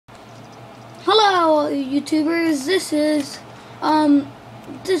all you YouTubers.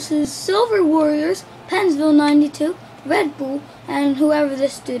 This is Silver Warriors, Pensville 92, Red Bull, and whoever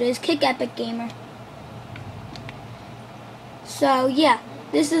this dude is, Kick Epic Gamer. So yeah,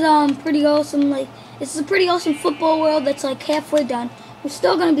 this is pretty awesome. Like, this is a pretty awesome football world that's like halfway done. We're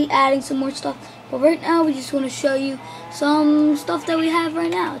still gonna be adding some more stuff, but right now we just want to show you some stuff that we have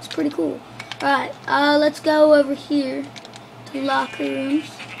right now. It's pretty cool. Alright, let's go over here to locker rooms.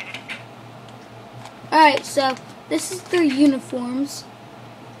 Alright, so this is their uniforms.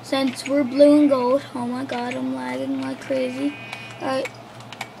 Since we're blue and gold. Oh my god, I'm lagging like crazy. Alright,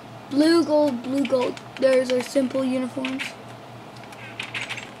 blue, gold, blue, gold. There's our simple uniforms.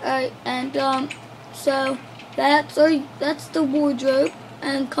 Alright, and so that's the wardrobe.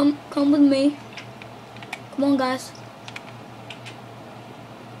 And come with me. Come on, guys.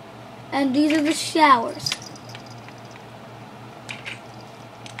 And these are the showers.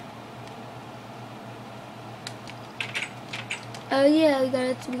 Oh yeah, we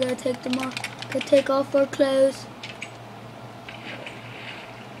gotta take them off. Gotta take off our clothes.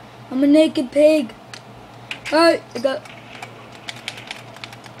 I'm a naked pig. Alright,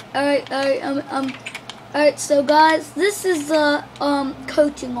 Alright, so guys, this is the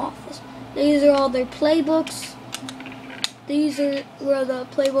coaching office. These are all their playbooks. These are where the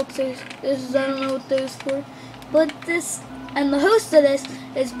playbooks are. I don't know what those for. But this, and the host of this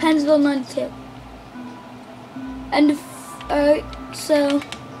is Pensville 92. And alright, so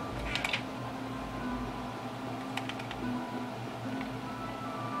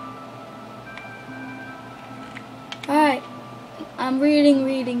alright, I'm reading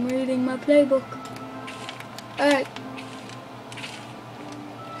my playbook. Alright,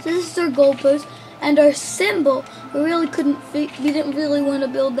 so this is our goalpost and our symbol. We didn't really want to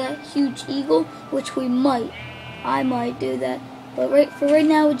build that huge eagle, which we might. I might do that, but right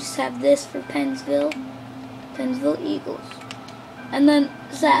now we just have this for Pensville Eagles. And then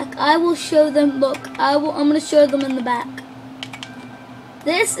Zach, I will show them. Look, I'm gonna show them in the back.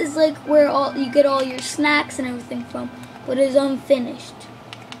 This is like where you get all your snacks and everything from, but it is unfinished.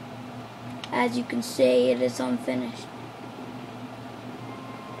 As you can see, it is unfinished.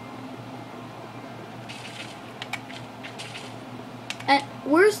 And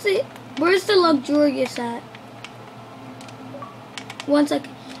where's the luxurious at? One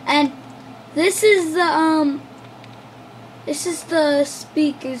second. And this is the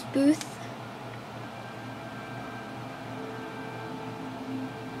speaker's booth.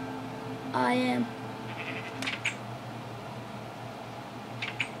 I am.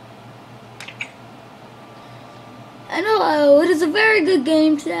 And hello, it is a very good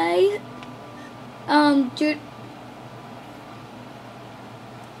game today.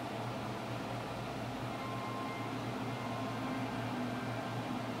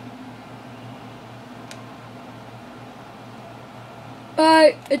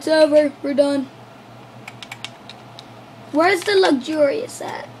 Alright, it's over. We're done. Where's the luxurious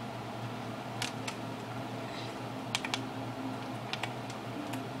at?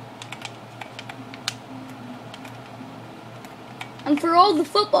 And for all the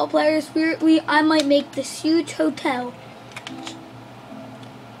football players, I might make this huge hotel.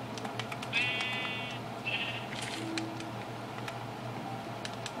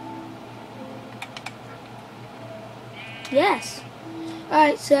 Yes.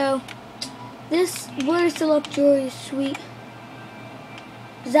 Alright, so where's the luxurious suite?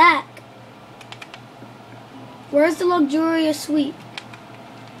 Zach, where's the luxurious suite?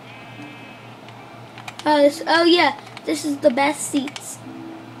 Oh yeah, this is the best seats.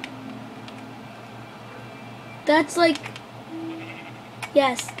 That's like,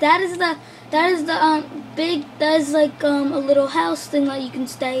 yes, that is like a little house thing that you can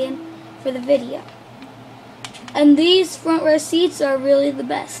stay in for the video. And these front row seats are really the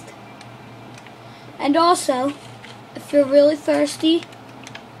best. And also, if you're really thirsty,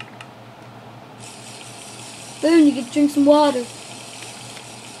 boom, you can drink some water.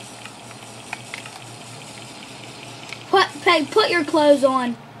 Put your clothes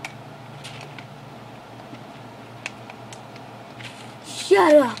on.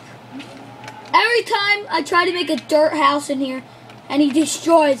 Shut up. Every time I try to make a dirt house in here, and he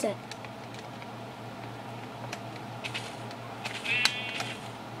destroys it.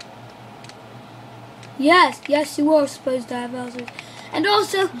 Yes, you are supposed to have houses. And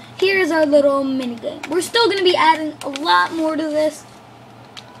also, here's our little mini game. We're still going to be adding a lot more to this,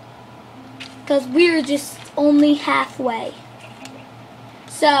 because we're just only halfway.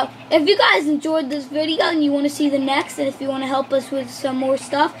 So, if you guys enjoyed this video and you want to see the next, and if you want to help us with some more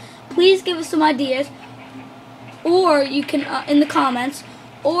stuff, please give us some ideas. Or you can, in the comments,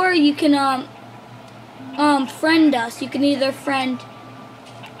 or you can friend us. You can either friend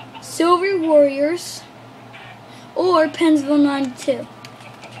Silver Warriors or Pensville 92.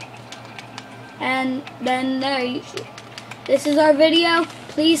 And then this is our video.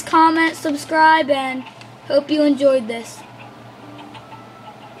 Please comment, subscribe, and hope you enjoyed this.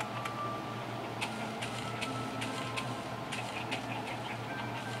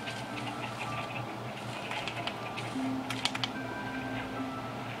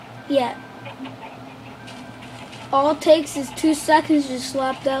 Yeah. All it takes is 2 seconds to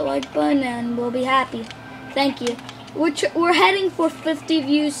slap that like button and we'll be happy. Thank you. We're heading for 50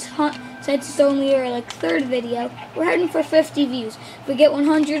 views since it's only our third video. We're heading for 50 views. If we get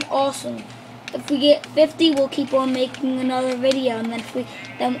 100, awesome. If we get 50, we'll keep on making another video, and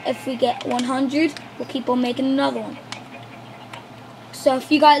then if we get 100, we'll keep on making another one. So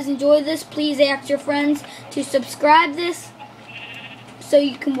if you guys enjoyed this, please ask your friends to subscribe this so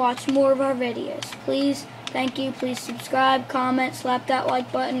you can watch more of our videos. Please, thank you. Please subscribe, comment, slap that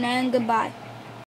like button, and goodbye.